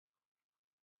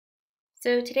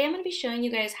So today I'm going to be showing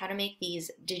you guys how to make these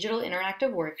digital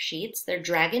interactive worksheets. They're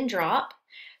drag and drop.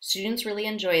 Students really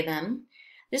enjoy them.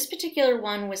 This particular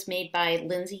one was made by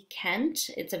Lindsay Kent.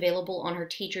 It's available on her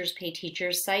Teachers Pay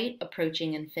Teachers site,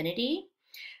 Approaching Infinity.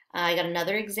 I got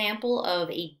another example of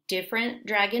a different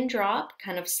drag and drop,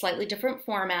 kind of slightly different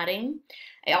formatting.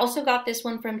 I also got this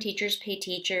one from Teachers Pay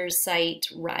Teachers site,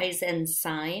 Rise and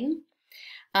Sign.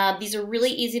 These are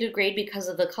really easy to grade because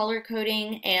of the color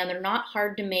coding, and they're not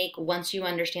hard to make once you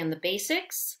understand the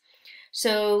basics.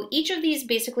 So each of these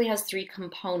basically has three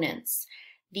components: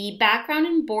 the background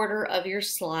and border of your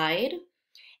slide,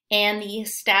 and the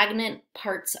stagnant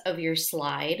parts of your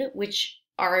slide, which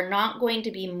are not going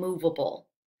to be movable.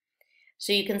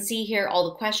 So you can see here all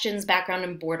the questions, background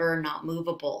and border are not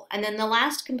movable. And then the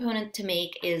last component to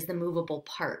make is the movable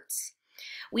parts.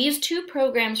 We use two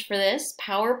programs for this,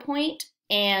 PowerPoint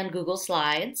and Google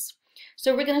Slides.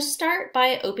 So we're going to start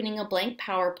by opening a blank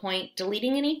PowerPoint,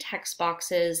 deleting any text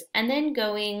boxes, and then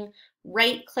going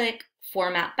right-click,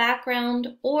 Format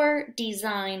Background, or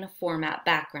Design Format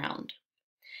Background.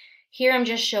 Here I'm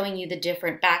just showing you the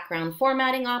different background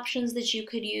formatting options that you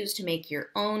could use to make your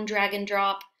own drag and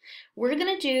drop. We're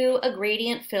going to do a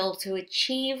gradient fill to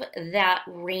achieve that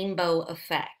rainbow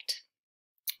effect.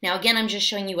 Now again, I'm just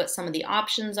showing you what some of the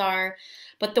options are,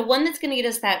 but the one that's going to get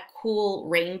us that cool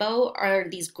rainbow are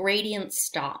these gradient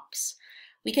stops.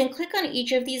 We can click on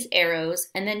each of these arrows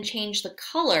and then change the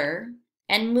color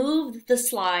and move the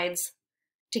slides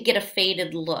to get a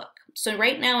faded look. So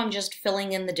right now I'm just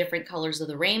filling in the different colors of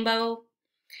the rainbow.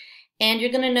 And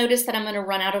you're going to notice that I'm going to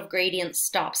run out of gradient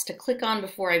stops to click on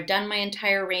before I've done my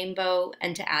entire rainbow.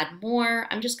 And to add more,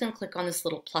 I'm just going to click on this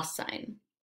little plus sign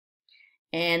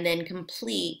and then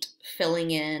complete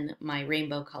filling in my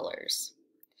rainbow colors.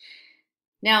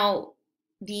 Now,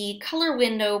 the color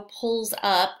window pulls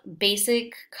up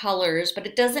basic colors, but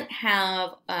it doesn't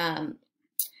have a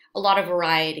lot of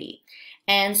variety.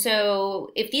 And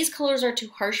so if these colors are too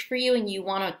harsh for you and you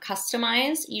want to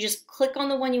customize, you just click on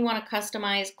the one you want to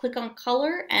customize, click on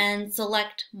color, and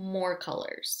select more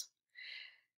colors.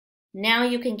 Now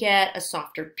you can get a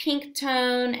softer pink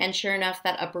tone, and sure enough,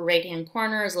 that upper right-hand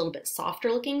corner is a little bit softer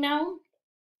looking now.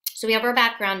 So we have our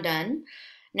background done.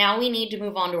 Now we need to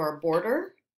move on to our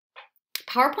border.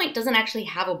 PowerPoint doesn't actually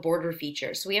have a border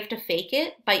feature, so we have to fake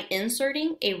it by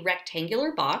inserting a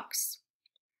rectangular box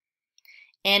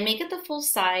and make it the full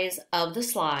size of the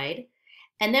slide.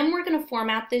 And then we're going to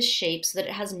format this shape so that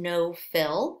it has no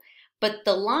fill, but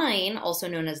the line, also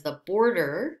known as the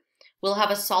border, will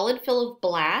have a solid fill of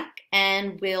black,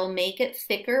 and we'll make it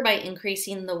thicker by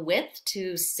increasing the width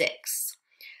to 6.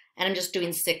 And I'm just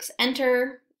doing 6,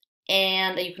 enter.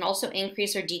 And you can also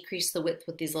increase or decrease the width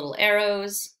with these little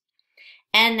arrows.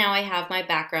 And now I have my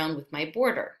background with my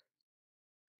border.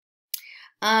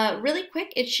 Really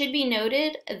quick, it should be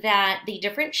noted that the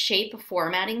different shape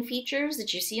formatting features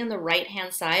that you see on the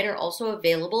right-hand side are also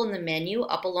available in the menu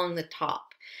up along the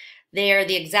top. They are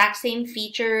the exact same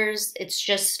features. It's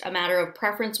just a matter of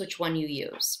preference which one you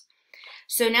use.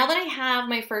 So now that I have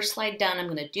my first slide done, I'm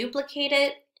going to duplicate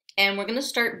it, and we're going to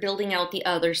start building out the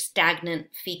other stagnant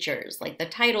features, like the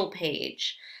title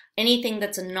page, anything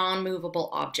that's a non-movable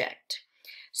object.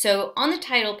 So on the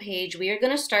title page, we are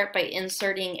going to start by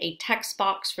inserting a text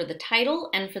box for the title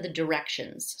and for the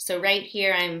directions. So right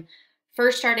here, I'm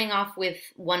first starting off with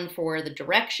one for the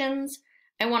directions.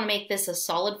 I want to make this a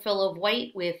solid fill of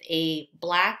white with a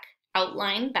black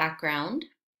outline background.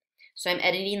 So I'm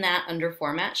editing that under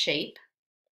Format Shape.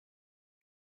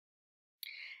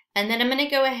 And then I'm going to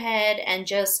go ahead and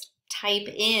just type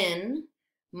in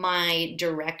my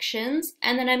directions,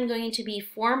 and then I'm going to be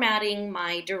formatting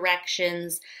my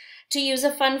directions to use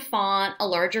a fun font, a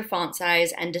larger font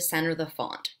size, and to center the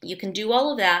font. You can do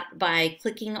all of that by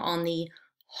clicking on the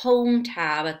Home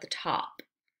tab at the top.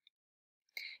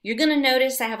 You're going to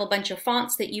notice I have a bunch of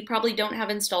fonts that you probably don't have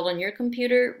installed on your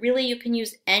computer. Really, you can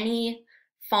use any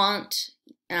font.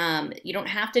 You don't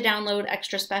have to download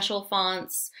extra special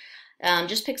fonts.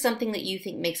 Just pick something that you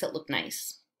think makes it look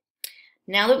nice.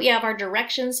 Now that we have our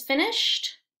directions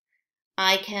finished,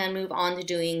 I can move on to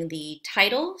doing the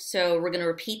title. So we're going to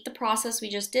repeat the process we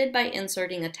just did by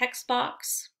inserting a text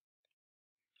box.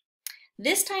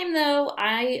 This time though,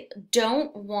 I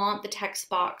don't want the text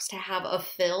box to have a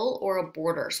fill or a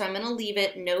border. So I'm going to leave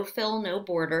it no fill, no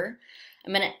border.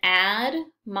 I'm going to add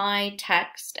my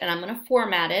text and I'm going to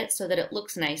format it so that it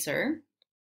looks nicer.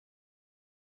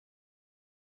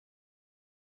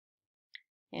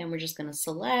 And we're just going to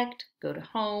select, go to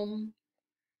Home,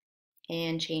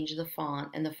 and change the font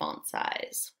and the font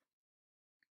size.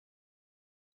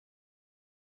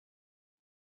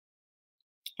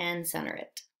 And center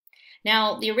it.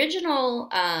 Now, the original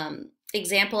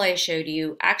example I showed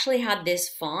you actually had this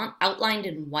font outlined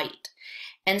in white.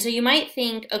 And so you might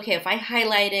think, okay, if I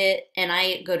highlight it and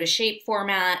I go to shape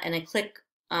format and I click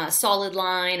solid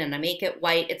line and I make it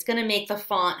white, it's going to make the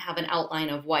font have an outline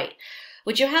of white.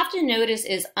 What you have to notice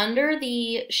is under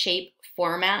the shape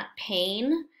format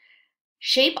pane,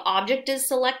 shape object is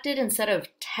selected instead of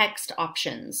text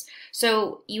options.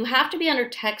 So you have to be under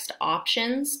text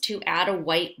options to add a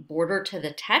white border to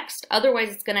the text. Otherwise,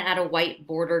 it's going to add a white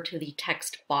border to the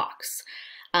text box.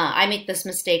 I make this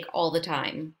mistake all the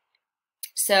time.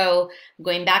 So I'm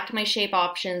going back to my shape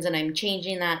options and I'm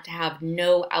changing that to have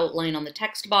no outline on the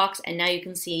text box. And now you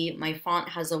can see my font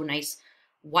has a nice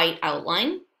white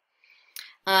outline.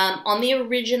 On the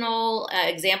original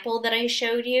example that I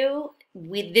showed you,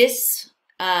 with this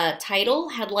title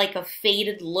had like a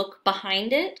faded look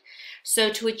behind it.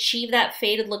 So to achieve that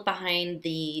faded look behind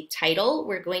the title,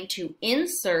 we're going to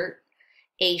insert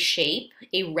a shape,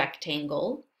 a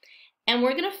rectangle, and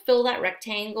we're going to fill that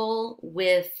rectangle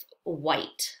with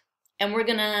white. And we're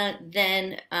gonna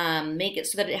then make it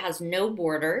so that it has no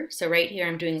border. So right here,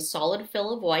 I'm doing a solid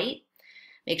fill of white.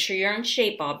 Make sure you're on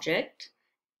shape object.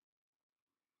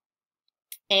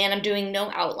 And I'm doing no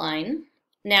outline.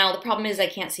 Now, the problem is I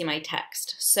can't see my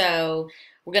text. So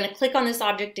we're gonna click on this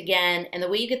object again, and the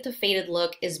way you get the faded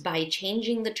look is by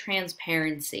changing the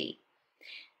transparency.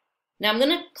 Now I'm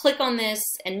going to click on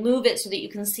this and move it so that you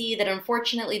can see that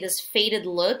unfortunately this faded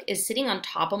look is sitting on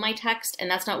top of my text, and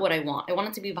that's not what I want. I want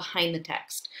it to be behind the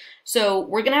text. So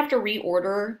we're going to have to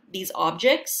reorder these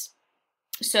objects.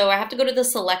 So I have to go to the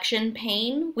selection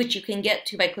pane, which you can get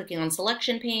to by clicking on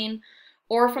selection pane,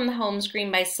 or from the home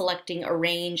screen by selecting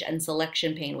arrange and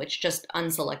selection pane, which just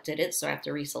unselected it, so I have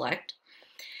to reselect.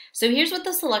 So here's what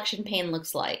the selection pane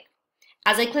looks like.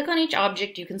 As I click on each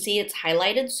object, you can see it's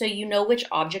highlighted so you know which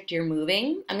object you're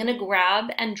moving. I'm going to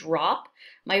grab and drop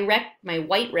my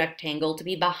white rectangle to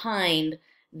be behind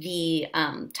the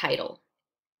title.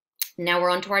 Now we're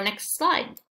on to our next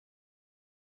slide.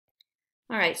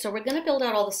 All right, so we're going to build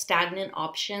out all the stagnant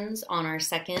options on our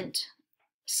second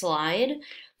slide.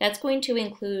 That's going to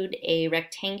include a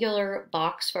rectangular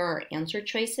box for our answer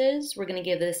choices. We're going to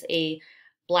give this a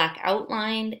black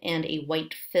outline and a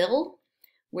white fill.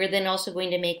 We're then also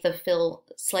going to make the fill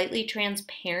slightly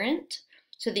transparent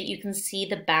so that you can see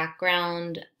the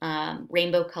background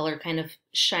rainbow color kind of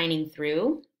shining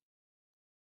through.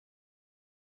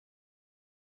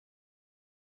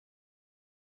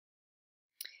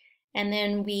 And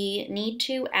then we need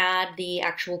to add the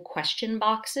actual question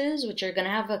boxes, which are going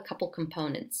to have a couple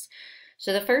components.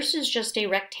 So the first is just a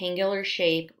rectangular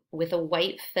shape with a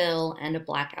white fill and a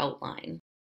black outline.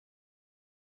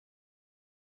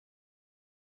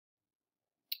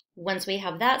 Once we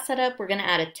have that set up, we're going to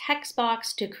add a text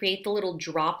box to create the little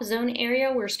drop zone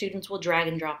area where students will drag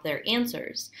and drop their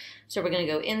answers. So we're going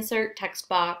to go insert text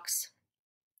box.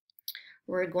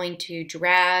 We're going to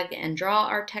drag and draw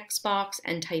our text box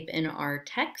and type in our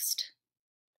text.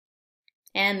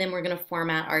 And then we're going to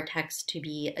format our text to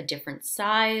be a different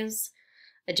size,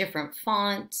 a different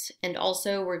font, and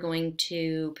also we're going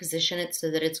to position it so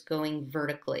that it's going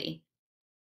vertically.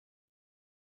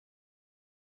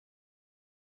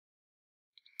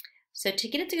 So to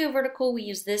get it to go vertical, we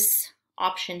use this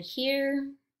option here.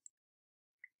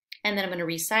 And then I'm going to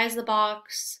resize the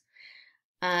box.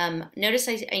 Notice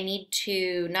I need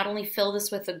to not only fill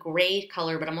this with a gray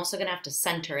color, but I'm also going to have to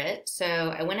center it. So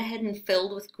I went ahead and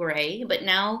filled with gray, but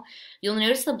now you'll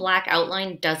notice the black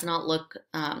outline does not look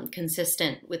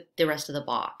consistent with the rest of the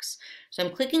box. So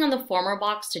I'm clicking on the former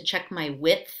box to check my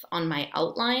width on my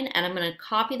outline, and I'm going to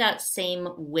copy that same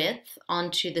width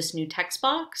onto this new text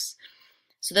box,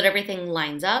 so that everything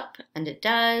lines up, and it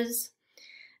does.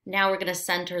 Now we're going to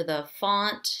center the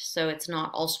font so it's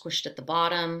not all squished at the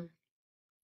bottom.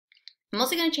 I'm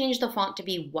also going to change the font to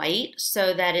be white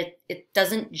so that it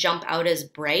doesn't jump out as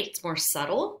bright, it's more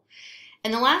subtle.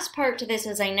 And the last part to this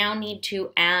is I now need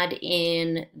to add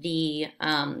in the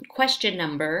question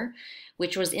number,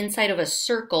 which was inside of a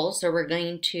circle. So we're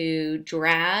going to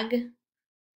drag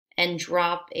and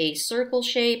drop a circle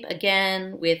shape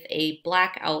again with a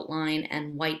black outline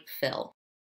and white fill.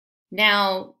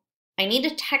 Now I need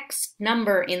a text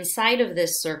number inside of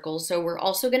this circle, so we're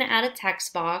also going to add a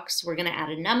text box. We're going to add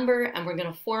a number and we're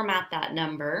going to format that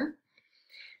number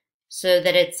so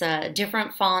that it's a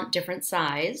different font, different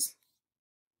size.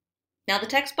 Now the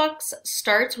text box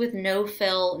starts with no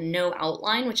fill, no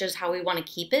outline, which is how we want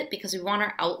to keep it because we want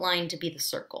our outline to be the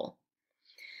circle.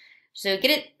 So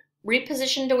get it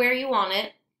reposition to where you want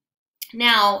it.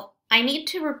 Now, I need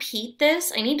to repeat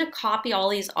this. I need to copy all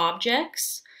these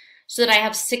objects so that I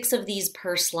have 6 of these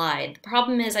per slide. The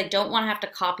problem is I don't want to have to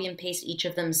copy and paste each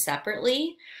of them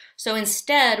separately. So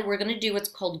instead, we're going to do what's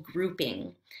called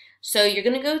grouping. So you're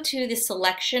going to go to the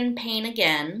selection pane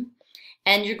again,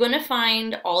 and you're going to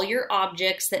find all your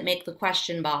objects that make the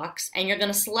question box, and you're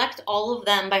going to select all of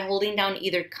them by holding down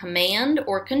either Command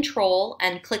or Control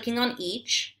and clicking on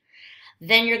each.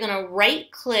 Then you're going to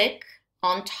right-click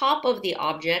on top of the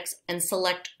objects and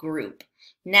select Group.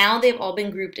 Now they've all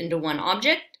been grouped into one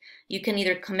object. You can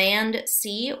either Command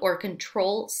C or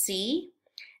Control C,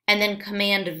 and then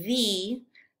Command V,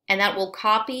 and that will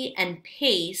copy and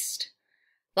paste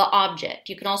the object.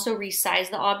 You can also resize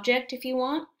the object if you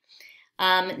want.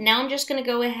 Now I'm just going to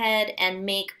go ahead and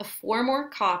make 4 more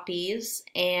copies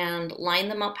and line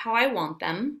them up how I want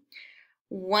them.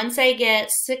 Once I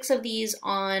get 6 of these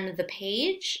on the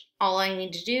page, all I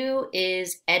need to do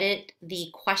is edit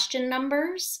the question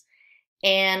numbers,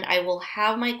 and I will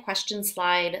have my question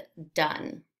slide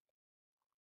done.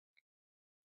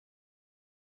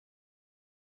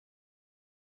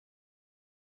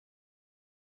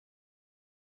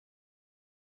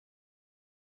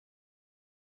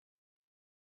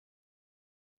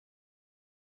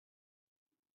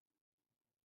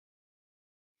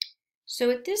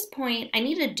 So at this point, I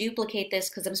need to duplicate this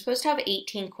because I'm supposed to have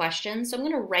 18 questions. So I'm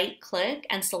going to right click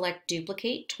and select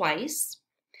duplicate twice.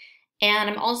 And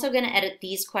I'm also going to edit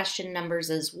these question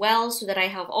numbers as well so that I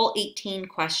have all 18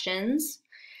 questions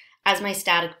as my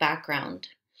static background.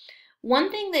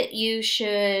 One thing that you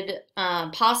should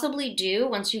possibly do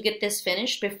once you get this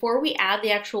finished, before we add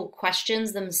the actual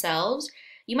questions themselves,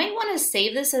 you might want to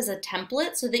save this as a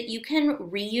template so that you can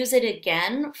reuse it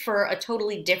again for a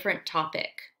totally different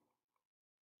topic.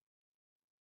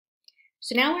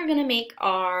 So now we're going to make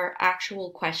our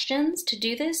actual questions. To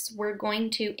do this, we're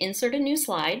going to insert a new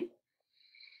slide.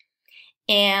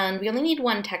 And we only need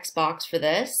one text box for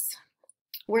this.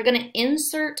 We're going to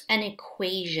insert an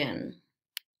equation.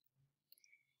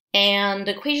 And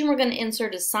the equation we're going to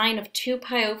insert is sine of 2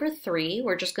 pi over 3.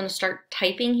 We're just going to start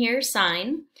typing here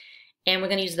sine. And we're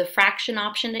going to use the fraction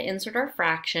option to insert our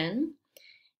fraction.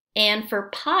 And for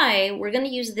pi, we're going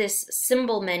to use this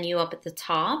symbol menu up at the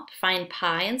top, find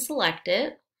pi and select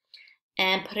it,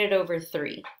 and put it over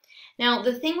 3. Now,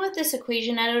 the thing with this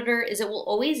equation editor is it will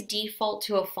always default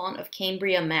to a font of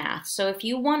Cambria Math. So if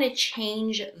you want to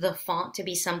change the font to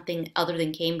be something other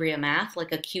than Cambria Math,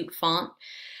 like a cute font,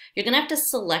 you're going to have to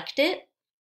select it,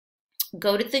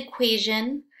 go to the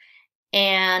equation,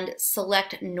 and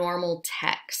select normal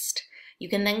text. You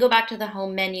can then go back to the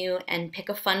home menu and pick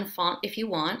a fun font if you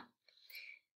want.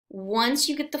 Once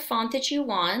you get the font that you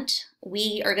want,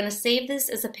 we are going to save this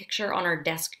as a picture on our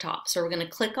desktop. So we're going to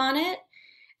click on it,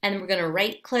 and we're going to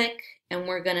right click, and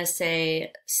we're going to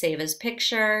say save as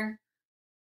picture.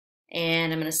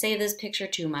 And I'm going to save this picture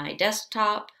to my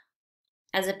desktop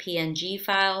as a PNG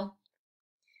file.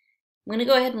 I'm going to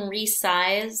go ahead and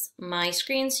resize my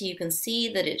screen so you can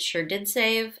see that it sure did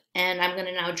save, and I'm going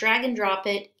to now drag and drop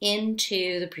it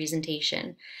into the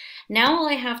presentation. Now all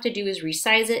I have to do is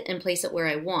resize it and place it where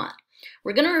I want.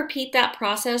 We're going to repeat that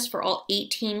process for all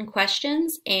 18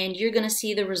 questions, and you're going to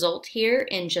see the result here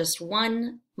in just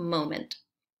one moment.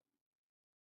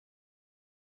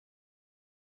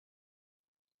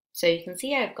 So you can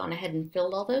see I've gone ahead and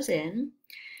filled all those in.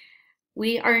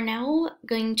 We are now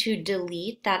going to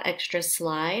delete that extra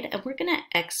slide, and we're going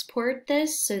to export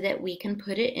this so that we can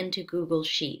put it into Google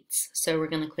Sheets. So we're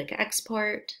going to click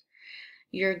Export.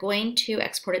 You're going to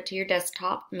export it to your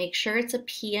desktop. Make sure it's a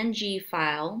PNG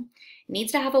file. It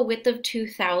needs to have a width of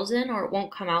 2000 or it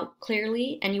won't come out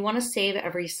clearly, and you want to save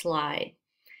every slide.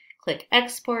 Click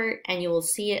Export, and you will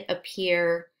see it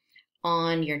appear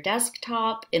on your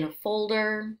desktop in a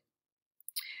folder.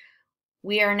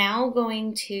 We are now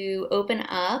going to open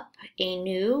up a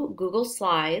new Google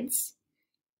Slides.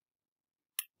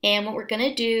 And what we're going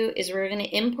to do is we're going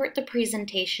to import the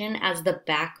presentation as the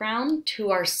background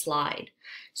to our slide.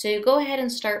 So you go ahead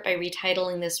and start by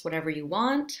retitling this whatever you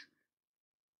want.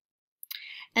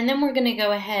 And then we're going to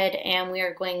go ahead and we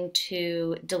are going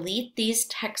to delete these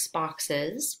text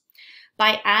boxes.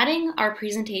 By adding our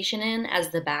presentation in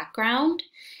as the background,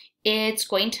 it's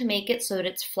going to make it so that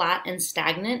it's flat and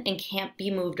stagnant and can't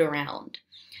be moved around.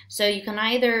 So you can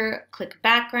either click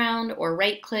background or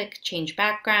right click, change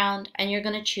background, and you're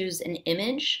going to choose an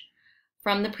image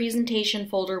from the presentation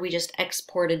folder we just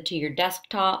exported to your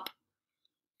desktop.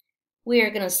 We are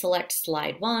going to select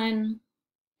slide 1,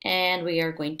 and we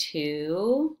are going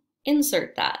to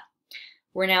insert that.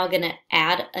 We're now going to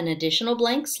add an additional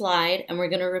blank slide, and we're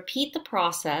going to repeat the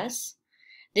process.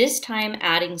 This time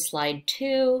adding slide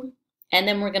 2, and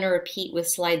then we're going to repeat with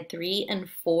slide 3 and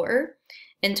 4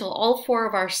 until all 4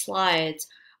 of our slides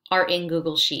are in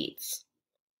Google Sheets.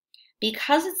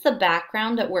 Because it's the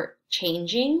background that we're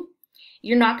changing,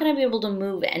 you're not going to be able to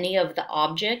move any of the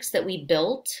objects that we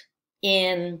built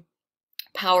in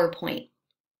PowerPoint.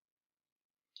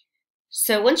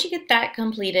 So once you get that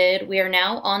completed, we are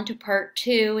now on to part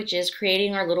 2, which is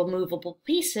creating our little movable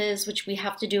pieces, which we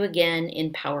have to do again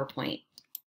in PowerPoint.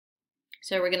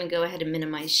 So we're going to go ahead and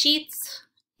minimize sheets.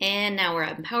 And now we're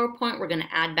in PowerPoint. We're going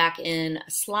to add back in a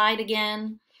slide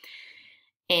again.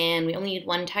 And we only need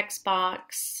 1 text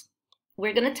box.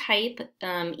 We're going to type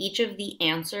each of the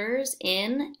answers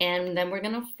in, and then we're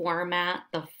going to format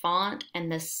the font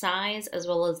and the size as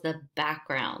well as the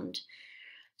background.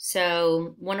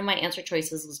 So one of my answer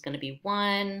choices is going to be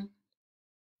 1,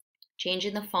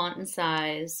 changing the font and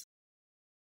size.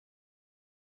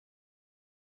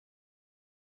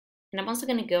 And I'm also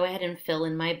going to go ahead and fill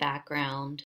in my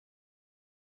background.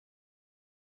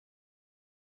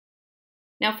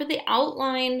 Now for the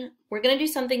outline, we're going to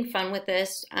do something fun with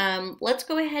this. Let's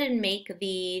go ahead and make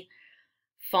the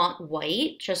font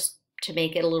white just to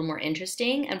make it a little more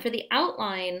interesting. And for the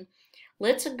outline,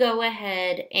 let's go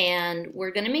ahead and we're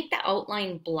going to make the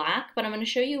outline black, but I'm going to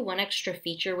show you one extra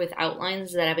feature with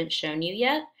outlines that I haven't shown you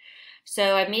yet.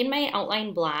 So I've made my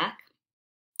outline black.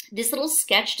 This little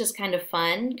sketch is kind of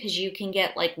fun because you can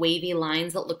get like wavy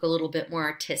lines that look a little bit more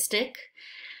artistic.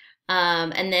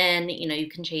 And then, you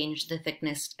can change the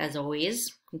thickness as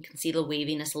always. You can see the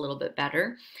waviness a little bit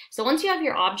better. So once you have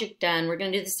your object done, we're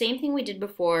going to do the same thing we did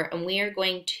before, and we are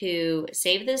going to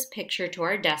save this picture to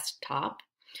our desktop.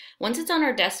 Once it's on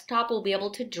our desktop, we'll be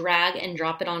able to drag and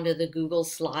drop it onto the Google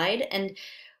slide. And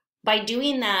by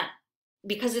doing that,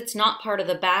 because it's not part of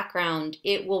the background,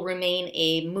 it will remain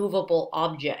a movable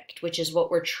object, which is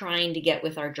what we're trying to get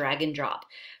with our drag and drop.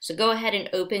 So go ahead and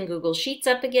open Google Sheets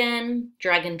up again,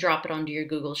 drag and drop it onto your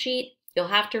Google Sheet. You'll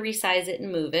have to resize it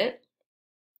and move it.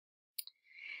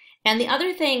 And the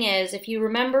other thing is, if you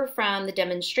remember from the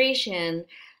demonstration,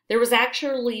 there was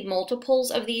actually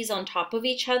multiples of these on top of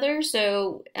each other.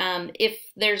 So if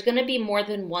there's going to be more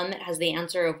than one that has the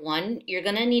answer of 1, you're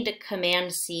going to need to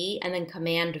Command C and then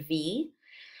Command V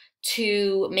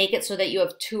to make it so that you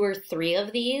have 2 or 3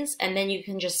 of these, and then you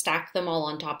can just stack them all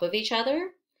on top of each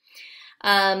other.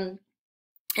 And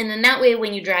then that way,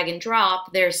 when you drag and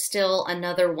drop, there's still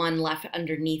another one left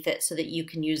underneath it so that you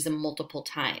can use them multiple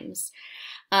times.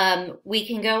 We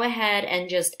can go ahead and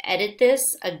just edit this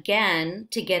again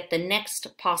to get the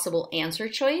next possible answer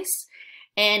choice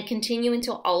and continue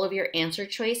until all of your answer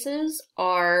choices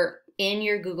are in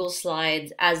your Google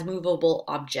Slides as movable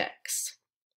objects.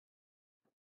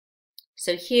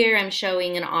 So here I'm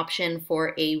showing an option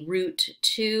for a root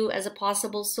 2 as a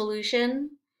possible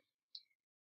solution.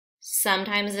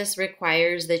 Sometimes this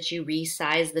requires that you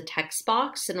resize the text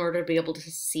box in order to be able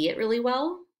to see it really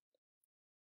well,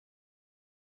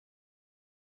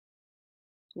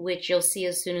 which you'll see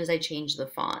as soon as I change the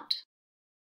font.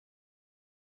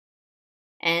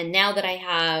 And now that I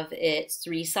have it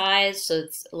resized, so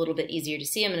it's a little bit easier to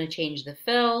see, I'm going to change the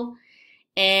fill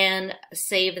and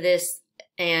save this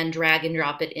and drag and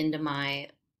drop it into my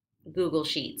Google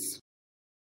Sheets.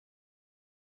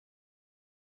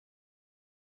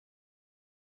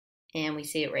 And we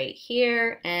see it right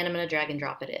here, and I'm going to drag and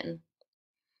drop it in.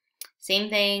 Same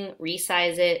thing,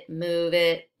 resize it, move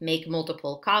it, make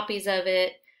multiple copies of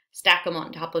it, stack them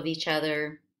on top of each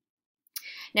other.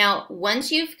 Now,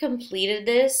 once you've completed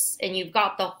this and you've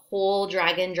got the whole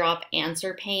drag and drop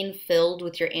answer pane filled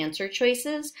with your answer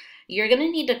choices, you're going to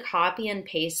need to copy and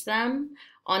paste them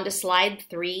onto slide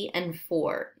 3 and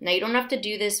 4. Now, you don't have to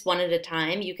do this one at a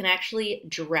time. You can actually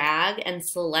drag and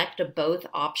select both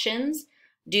options,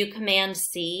 do Command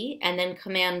C and then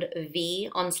Command V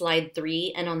on slide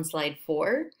 3 and on slide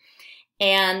 4.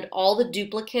 And all the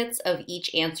duplicates of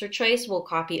each answer choice will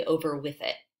copy over with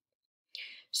it.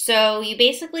 So you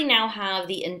basically now have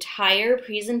the entire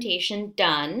presentation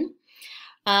done.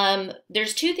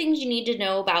 There's 2 things you need to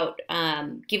know about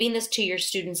giving this to your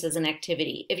students as an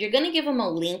activity. If you're going to give them a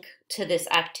link to this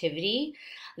activity,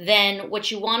 then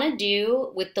what you want to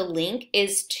do with the link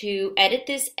is to edit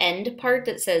this end part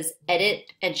that says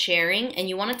edit and sharing, and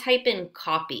you want to type in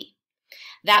copy.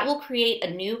 That will create a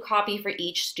new copy for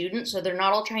each student so they're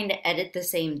not all trying to edit the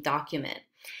same document.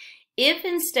 If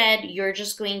instead you're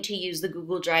just going to use the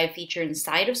Google Drive feature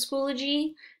inside of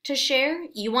Schoology to share,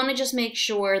 you want to just make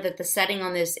sure that the setting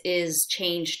on this is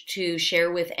changed to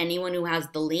share with anyone who has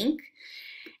the link,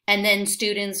 and then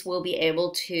students will be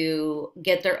able to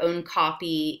get their own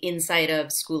copy inside of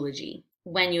Schoology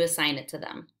when you assign it to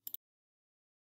them.